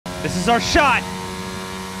This is our shot.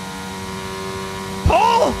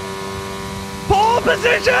 Pole! Pole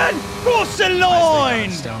position! Cross the line! Nicely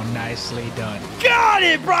done, Stone. Nicely done. Got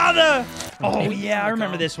it, brother! Oh, yeah, I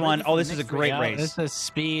remember this one. Oh, this is a great race. This is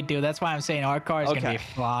speed, dude. That's why I'm saying our car is going to be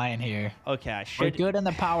flying here. Okay, I We're should... good in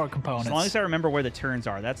the power components. As long as I remember where the turns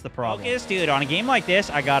are, that's the problem. Focus, dude. On a game like this,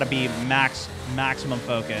 I gotta be maximum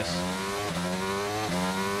focus.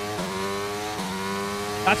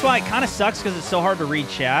 That's why it kind of sucks because it's so hard to read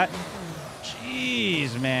chat.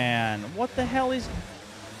 Jeez, man. What the hell is...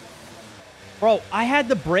 Bro, I had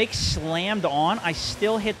the brakes slammed on. I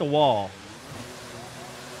still hit the wall.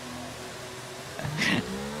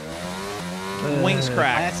 Wings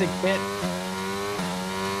cracked. Classic bit.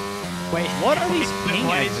 Wait, what are these ping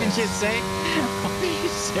What exits? did you just say? What did you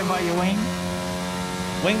say about your wing?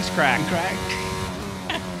 Wings cracked. Cracked.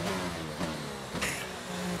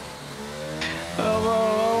 Whoa, whoa,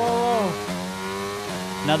 whoa,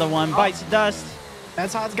 whoa. Another one bites the dust.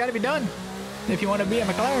 That's how it's got to be done if you want to be a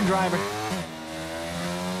McLaren driver.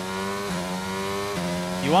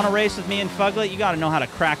 You want to race with me and Fuglet? You got to know how to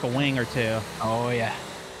crack a wing or two. Oh, yeah.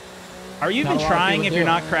 Are you even trying if you're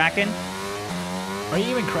not cracking? Are you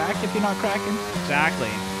even cracked if you're not cracking?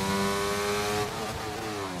 Exactly.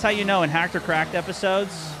 That's how you know in Hacked or Cracked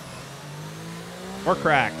episodes, we're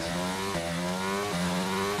cracked.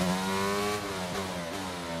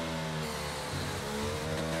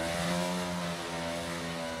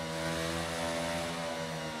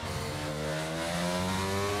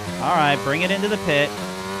 All right, bring it into the pit.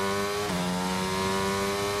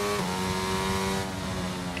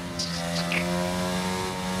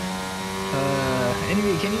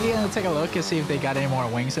 Can you take a look and see if they got any more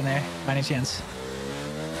wings in there, by any chance?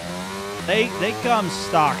 They come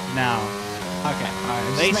stocked now. Okay, all right.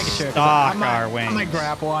 Just they making sure. Stock our wings. I might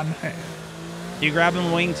grab one. You grabbing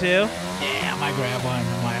a wing too? Yeah, I might grab one.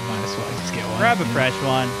 Might as well just get one. Grab a fresh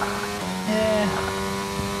one. Yeah.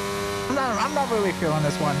 I'm not really feeling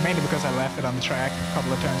this one, mainly because I left it on the track a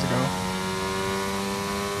couple of turns ago.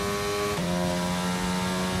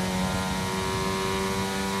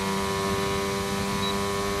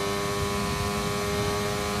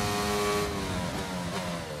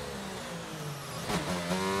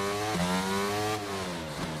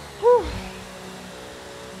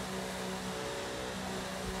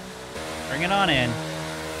 Bring it on in.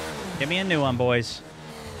 Give me a new one, boys.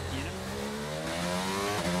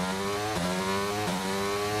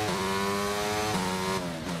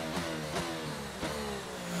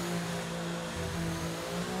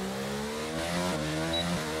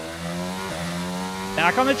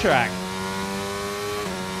 Back on the track.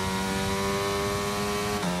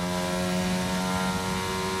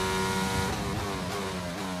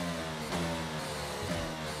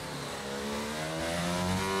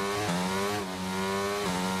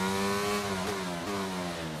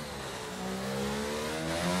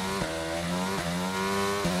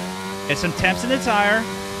 Get some temps in the tire.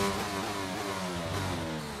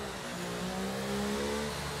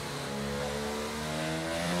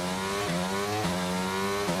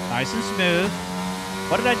 Nice and smooth.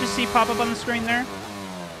 What did I just see pop up on the screen there?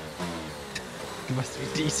 It must be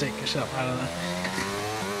desync or something. I don't know.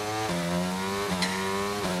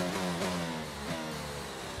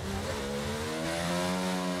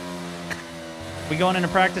 We going into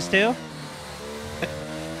practice too?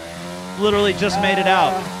 Literally just made it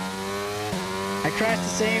out. I crashed the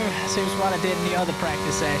same spot I did in the other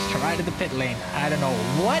practice session, right at the pit lane. I don't know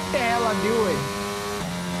what the hell I'm doing.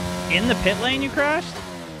 In the pit lane you crashed?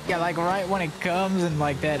 Yeah, like right when it comes and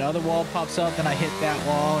like that other wall pops up, then I hit that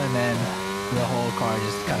wall and then the whole car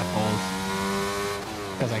just kind of folds.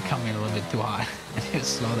 Because I come in a little bit too hot and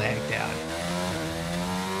just slow the heck down.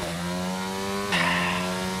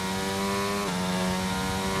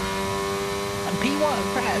 And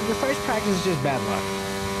P1, the first practice is just bad luck.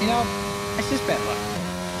 You know, it's just bad luck.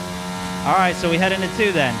 All right, so we head into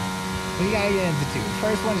 2 then. We gotta get into 2. The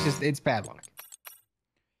first one is just, it's bad luck.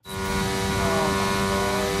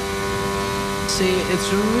 See,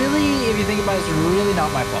 it's really, if you think about it, it's really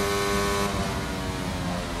not my fault.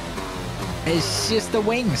 It's just the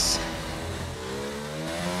wings.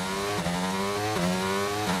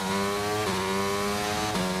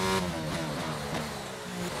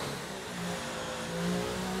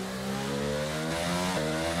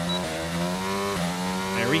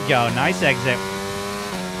 There we go. Nice exit.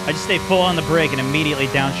 I just stay full on the brake and immediately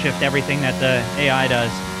downshift everything that the AI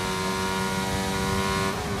does.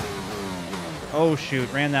 Oh, shoot.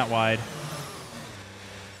 Ran that wide.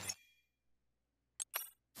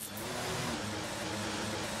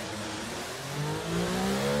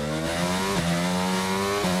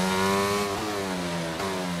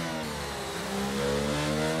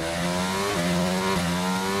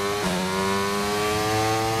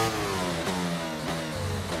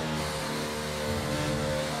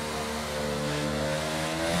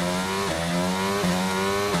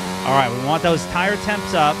 All right, we want those tire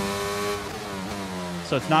temps up.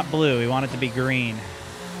 So it's not blue. We want it to be green.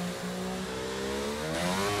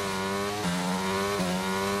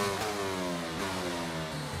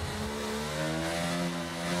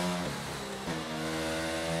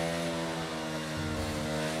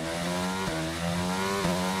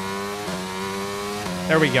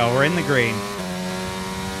 There we go. We're in the green.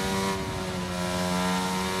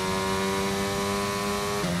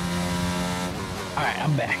 All right,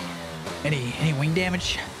 I'm back. Any wing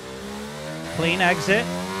damage? Clean exit.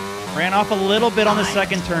 Ran off a little bit on the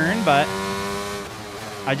second turn, but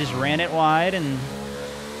I just ran it wide and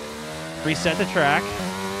reset the track.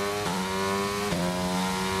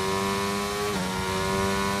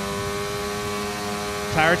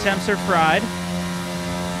 Tire temps are fried.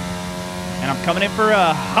 And I'm coming in for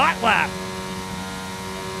a hot lap.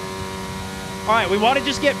 All right, we want to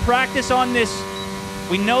just get practice on this.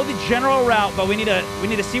 We know the general route, but we need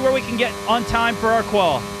to see where we can get on time for our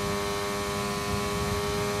qual.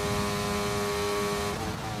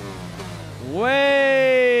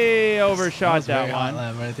 Way overshot that one. Hot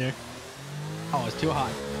lap right there. Oh, it's too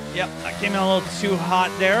hot. Yep, that came in a little too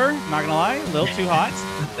hot there. Not gonna lie, a little too hot.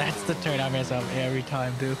 That's the turn I mess up every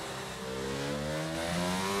time, too.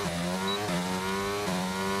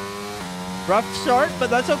 Rough start, but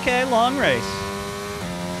that's okay. Long race.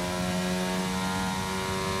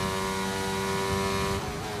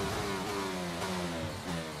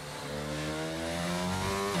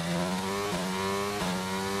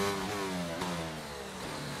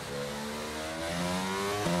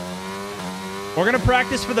 We're going to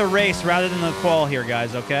practice for the race rather than the qual here,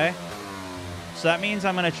 guys, okay? So that means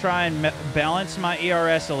I'm going to try and balance my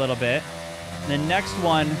ERS a little bit. The next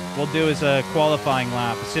one we'll do is a qualifying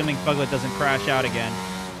lap, assuming Fuglet doesn't crash out again.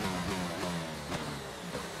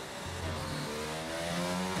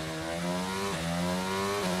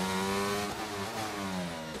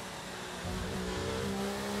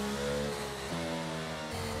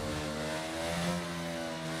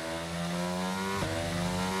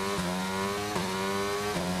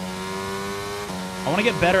 I want to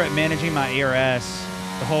get better at managing my ERS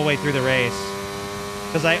the whole way through the race.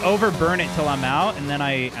 Because I overburn it till I'm out, and then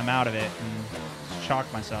I'm out of it and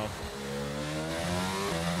shock myself.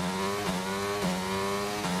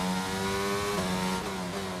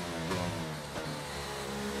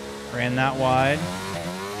 Ran that wide.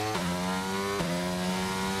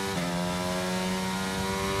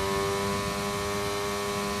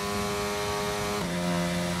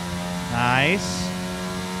 Nice.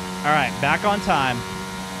 All right, back on time.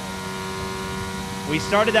 We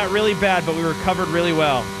started that really bad, but we recovered really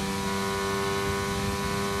well.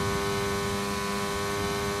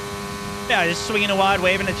 Yeah, just swinging a wide,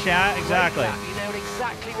 waving a chat. Exactly. You know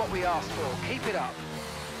exactly what we asked for. Keep it up.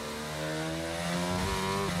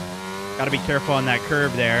 Got to be careful on that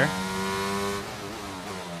curve there.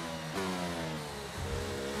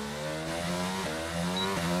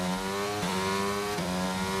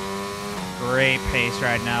 Great pace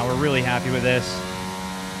right now. We're really happy with this.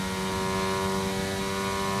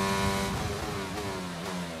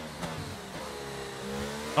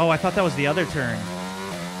 Oh, I thought that was the other turn.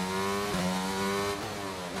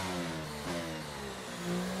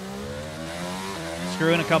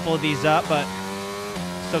 Screwing a couple of these up, but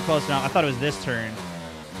still close enough. I thought it was this turn.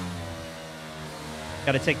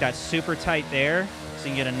 Got to take that super tight there so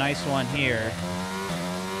you can get a nice one here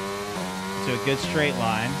to a good straight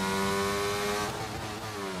line.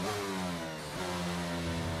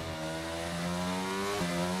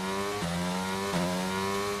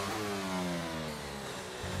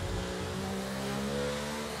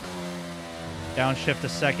 Downshift a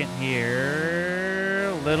second here.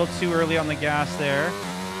 A little too early on the gas there.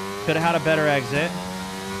 Could have had a better exit.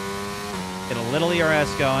 Get a little ERS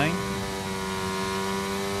going.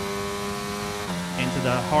 Into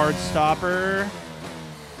the hard stopper.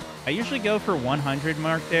 I usually go for 100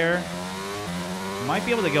 mark there. Might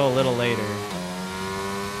be able to go a little later.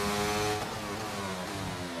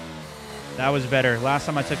 That was better. Last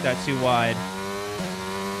time I took that too wide.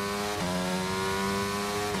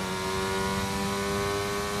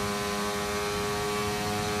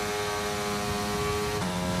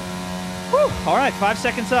 All right, 5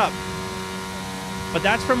 seconds up. But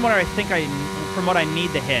that's from what from what I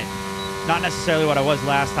need to hit. Not necessarily what I was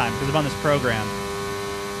last time because I'm on this program.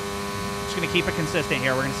 Just going to keep it consistent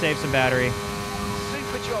here. We're going to save some battery.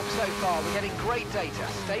 Super job so far. We're getting great data.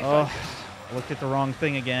 Stay Oh, focused. I looked at the wrong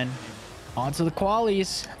thing again. On to the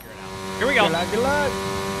qualies. Here we go. Good luck, good luck.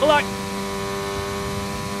 Good luck.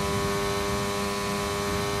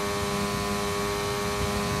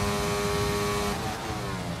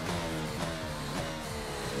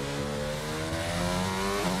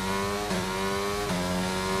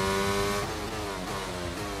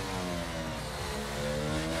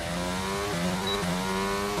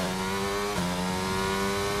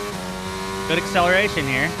 Good acceleration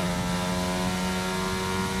here.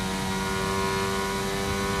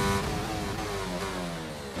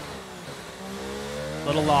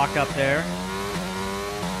 Little lock up there.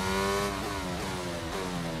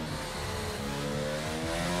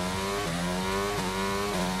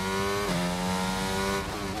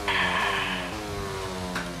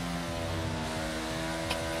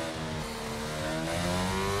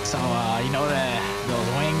 So, you know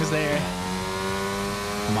those wings there?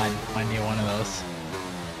 Might need one of those.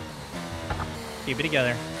 Keep it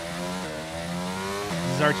together.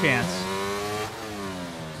 This is our chance.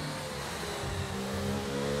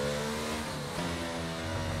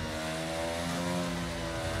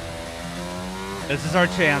 This is our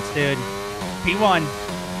chance, dude. P1.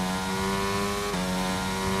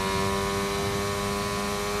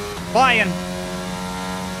 Flying.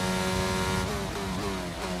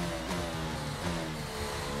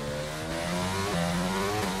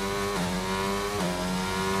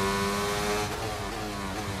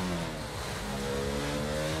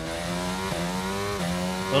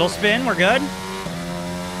 Little spin, we're good.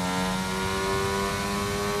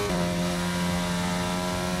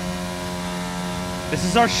 This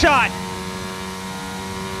is our shot.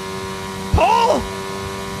 Pole!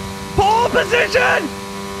 Pole position!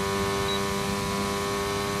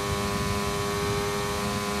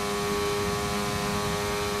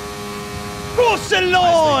 Cross the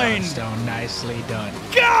line! Stone, nicely done.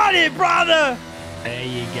 Got it, brother! There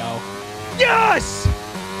you go. Yes!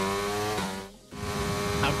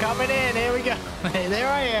 I'm coming in. Here we go. There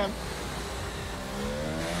I am.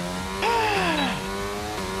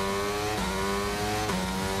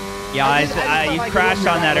 Yeah, you like crashed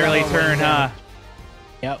on that early turn, huh?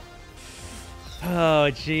 Yep. Oh,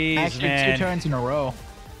 jeez, Actually, man. 2 turns in a row.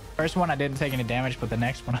 First one I didn't take any damage, but the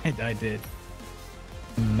next one I did.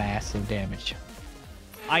 Massive damage.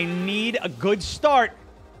 I need a good start.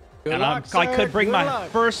 Good And luck, I sir. could bring Good my luck.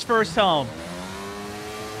 first home.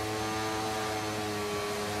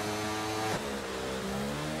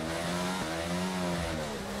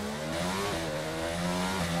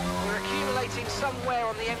 We're accumulating somewhere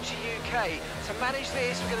on the MG UK. To manage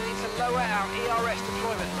this, we're going to need to lower our ERS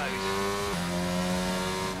deployment mode.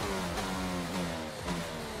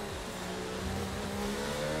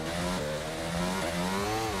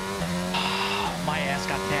 My ass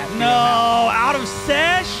got tapped. No, out of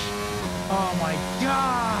sesh. Oh my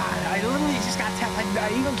god. I literally just got tapped. I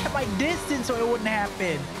even kept my distance so it wouldn't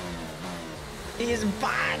happen. These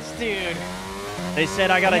bots, dude. They said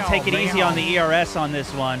I gotta No, take it easy on the ERS on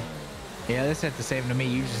this one. Yeah, they said the same to me.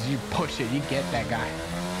 You push it. You get that guy.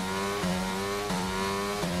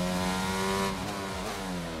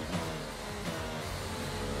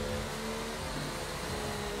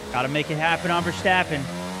 Gotta make it happen on Verstappen.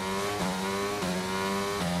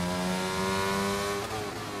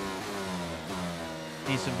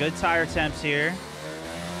 Need some good tire temps here.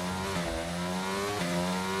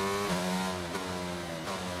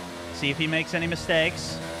 See if he makes any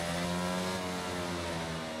mistakes.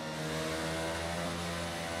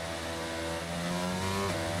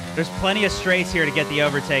 There's plenty of straights here to get the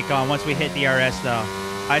overtake on once we hit the RS, though.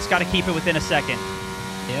 I just got to keep it within a second.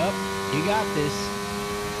 Yep, you got this.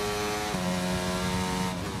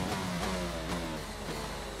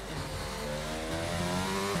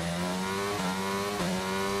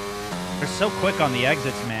 They're so quick on the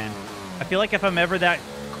exits, man. I feel like if I'm ever that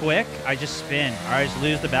quick, I just spin or I just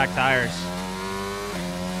lose the back tires.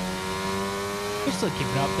 You're still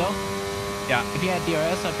keeping up, though. Yeah, If you had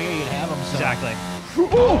DRS up here, you'd have them. So. exactly.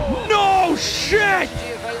 Oh, no, shit!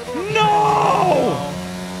 No!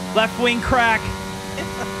 Left wing crack.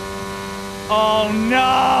 Oh,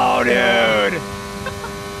 no, dude!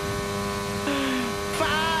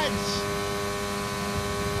 Fudge!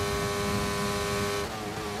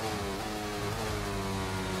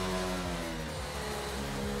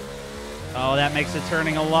 Oh, that makes the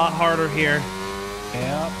turning a lot harder here.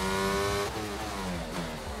 Yep.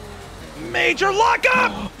 Major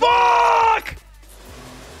lockup! Fuck!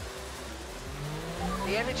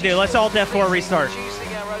 Dude, let's alt F4 restart.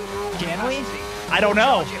 Can we? I don't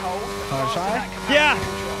know. Try? Yeah.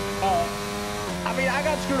 I mean, I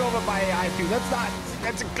got screwed over by I2.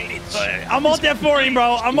 That's a glitch. I'm alt F4ing,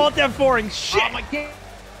 bro. I'm alt F4ing. Shit.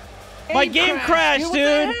 My game crashed,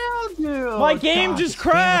 dude. My game just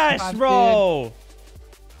crashed, bro.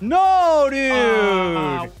 No,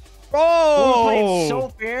 dude. We're playing Bro. so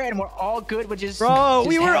fair, and we're all good, but just Bro,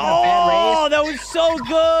 we were having a bad race. that was so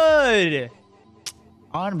good.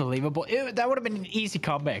 Unbelievable. That would have been an easy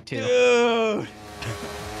comeback, too. Dude.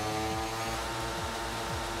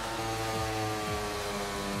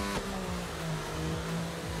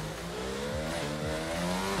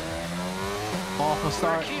 Almost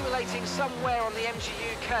We're start. accumulating somewhere on the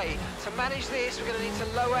MGUK. To manage this, we're going to need to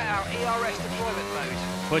lower our ERS deployment mode.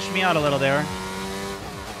 Push me out a little there.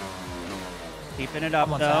 Keeping it up,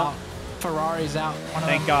 Someone's though. out. Ferrari's out. One of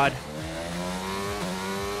Thank them. God.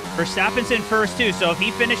 Verstappen's in first, too, so if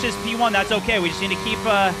he finishes P1, that's okay. We just need to keep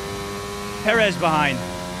Perez behind.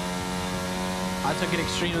 I took it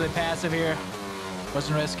extremely passive here.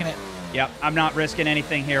 Wasn't risking it. Yep, I'm not risking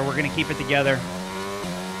anything here. We're going to keep it together.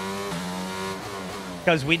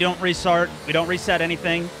 Because we don't restart. We don't reset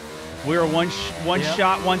anything. We're a one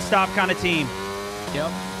shot, one stop kind of team. Yep.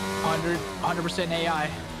 100% AI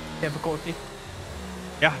difficulty.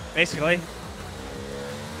 Yeah, basically.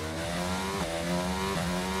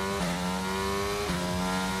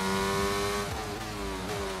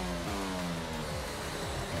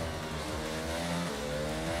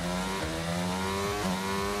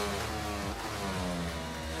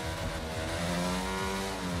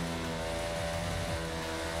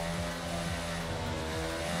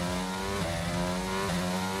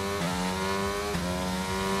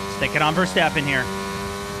 Stick it on Verstappen here.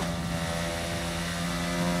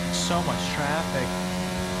 So much traffic.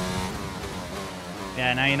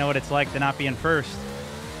 Yeah, now you know what it's like to not be in first.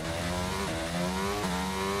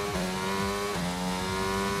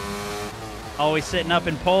 Always sitting up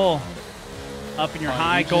in pole. Up in your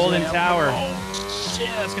high golden tower. Oh, shit,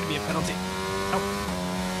 that's going to be a penalty. Nope.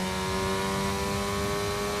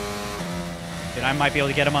 Dude, I might be able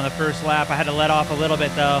to get him on the first lap. I had to let off a little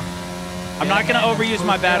bit, though. I'm not going to overuse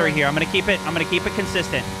my battery here. I'm going to keep it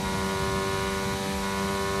consistent.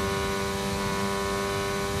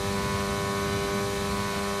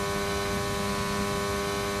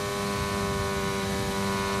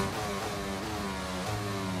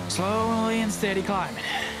 Slowly and steady climbing.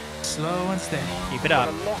 Slow and steady. Keep it up.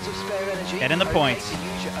 Got a lot of spare energy. Get in the Okay points. to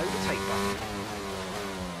use your overtake button.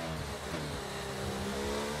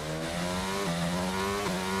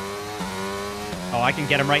 Oh, I can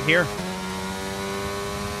get him right here.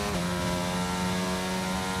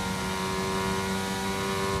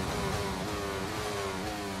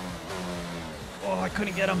 Oh, I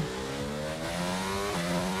couldn't get him.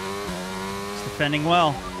 He's defending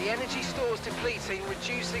well. The energy store's depleting,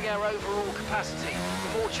 reducing our overall capacity.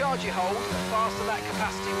 The more charge you hold, the faster that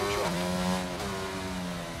capacity will drop.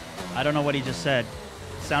 I don't know what he just said.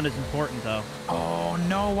 It sounded important, though. Oh,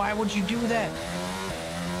 no. Why would you do that?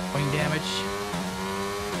 Wing damage.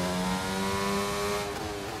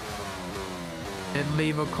 Didn't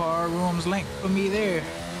leave a car room's length for me there.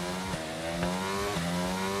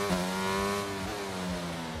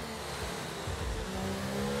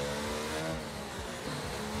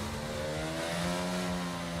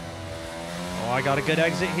 Oh, I got a good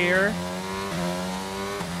exit here.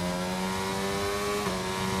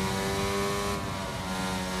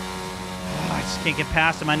 Oh, I just can't get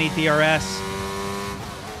past him. I need DRS.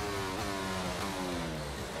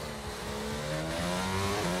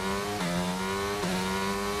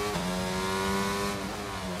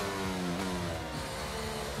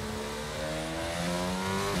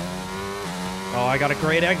 Oh, I got a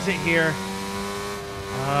great exit here.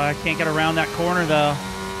 I can't get around that corner, though.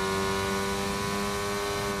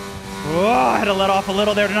 Whoa, I had to let off a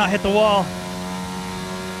little there to not hit the wall.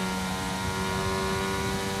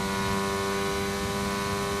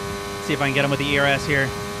 Let's see if I can get him with the ERS here.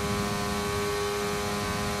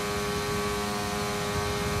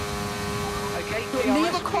 Okay,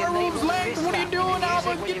 Leave a DRS car will be room's enabled length. this What are you lap. doing, can use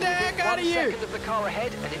Alba? it when Get you're the heck within out of 1 here. second of the car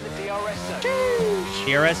ahead and in the DRS zone. Sheesh.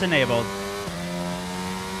 DRS enabled.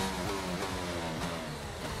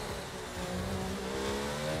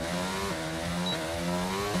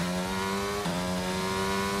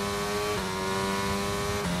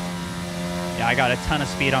 Yeah, I got a ton of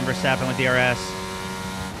speed on Verstappen with DRS.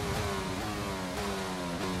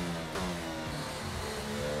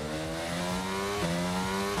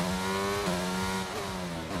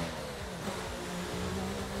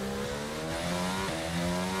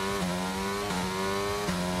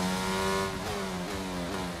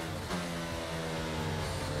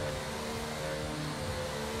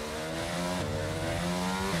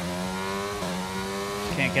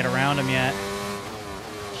 Can't get around him yet.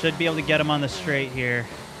 Should be able to get him on the straight here.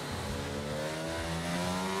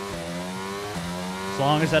 As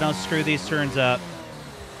long as I don't screw these turns up.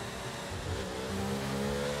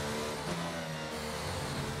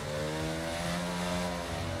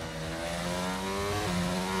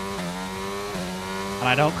 And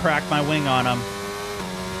I don't crack my wing on him.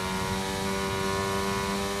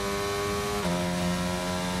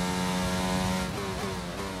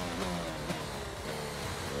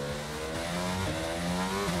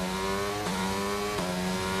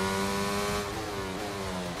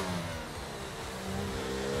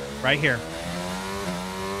 Right here.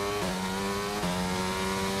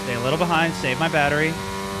 Stay a little behind. Save my battery.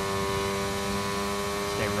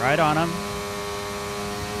 Stay right on him.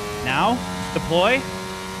 Now, deploy.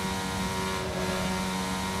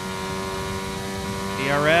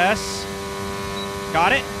 DRS.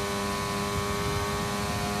 Got it.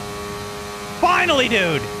 Finally,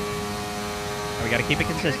 dude. We got to keep it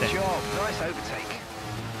consistent. Good job. Nice overtake.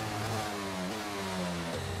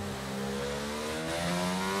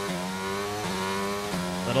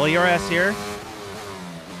 Little ERS here.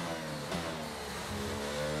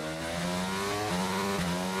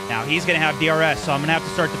 Now he's going to have DRS, so I'm going to have to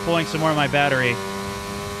start deploying some more of my battery.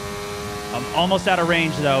 I'm almost out of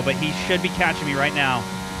range, though, but he should be catching me right now.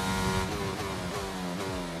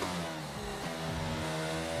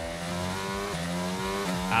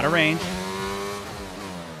 Out of range.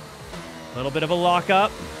 A little bit of a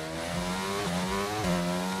lockup.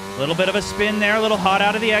 A little bit of a spin there, a little hot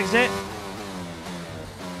out of the exit.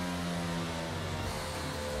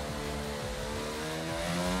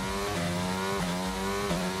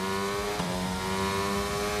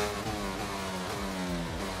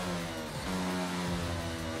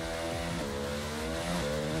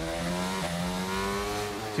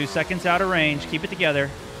 Two seconds out of range. Keep it together.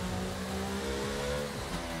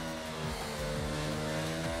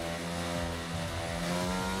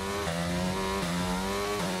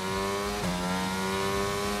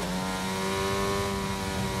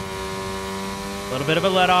 A little bit of a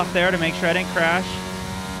let off there to make sure I didn't crash.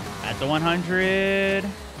 At the 100.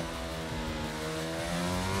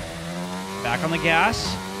 Back on the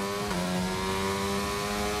gas.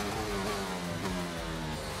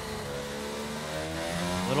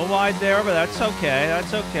 A little wide there, but that's okay.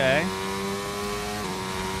 That's okay.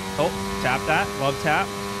 Oh, tap that. Love tap.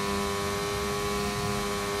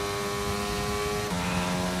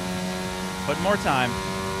 Put more time.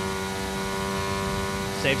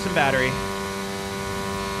 Save some battery.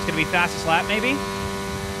 It's going to be fastest lap, maybe?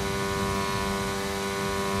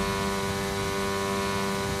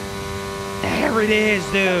 There it is,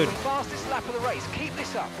 dude. That's the fastest lap of the race. Keep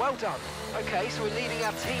this up. Well done. Okay, so we're leading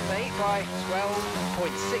our teammate by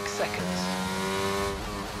 12.6 seconds.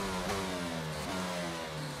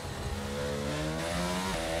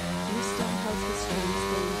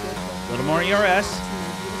 A little more ERS.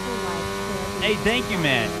 Hey, thank you,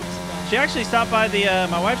 man. She actually stopped by the,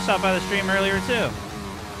 my wife stopped by the stream earlier, too.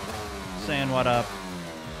 Saying what up.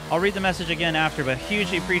 I'll read the message again after, but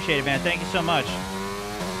hugely appreciate it, man. Thank you so much.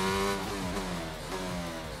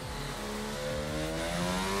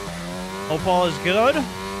 Hope all is good.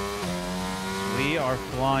 We are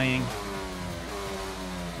flying.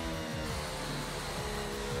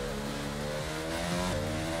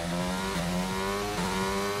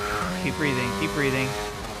 Keep breathing, keep breathing.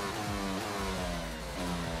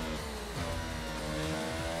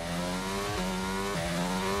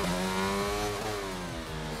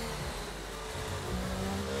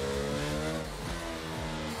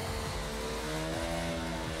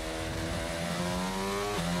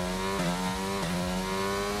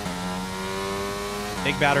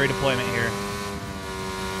 Big battery deployment here.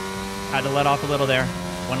 Had to let off a little there.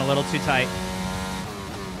 Went a little too tight.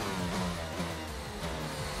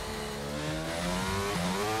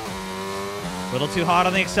 A little too hot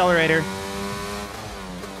on the accelerator.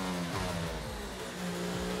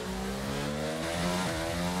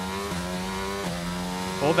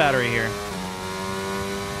 Full battery here.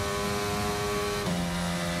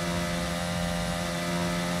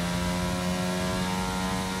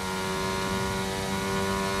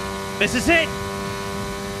 This is it.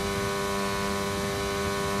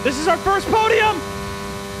 This is our first podium.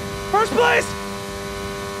 First place.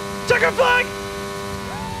 Checker flag.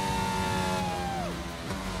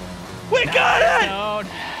 We got it.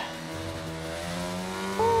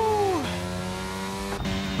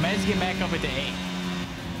 Managed to get back up into 8.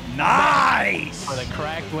 Nice. For the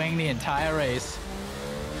cracked wing the entire race.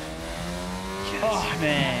 Yes,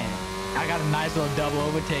 man. I got a nice little double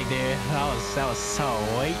overtake there. That was so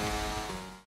sweet.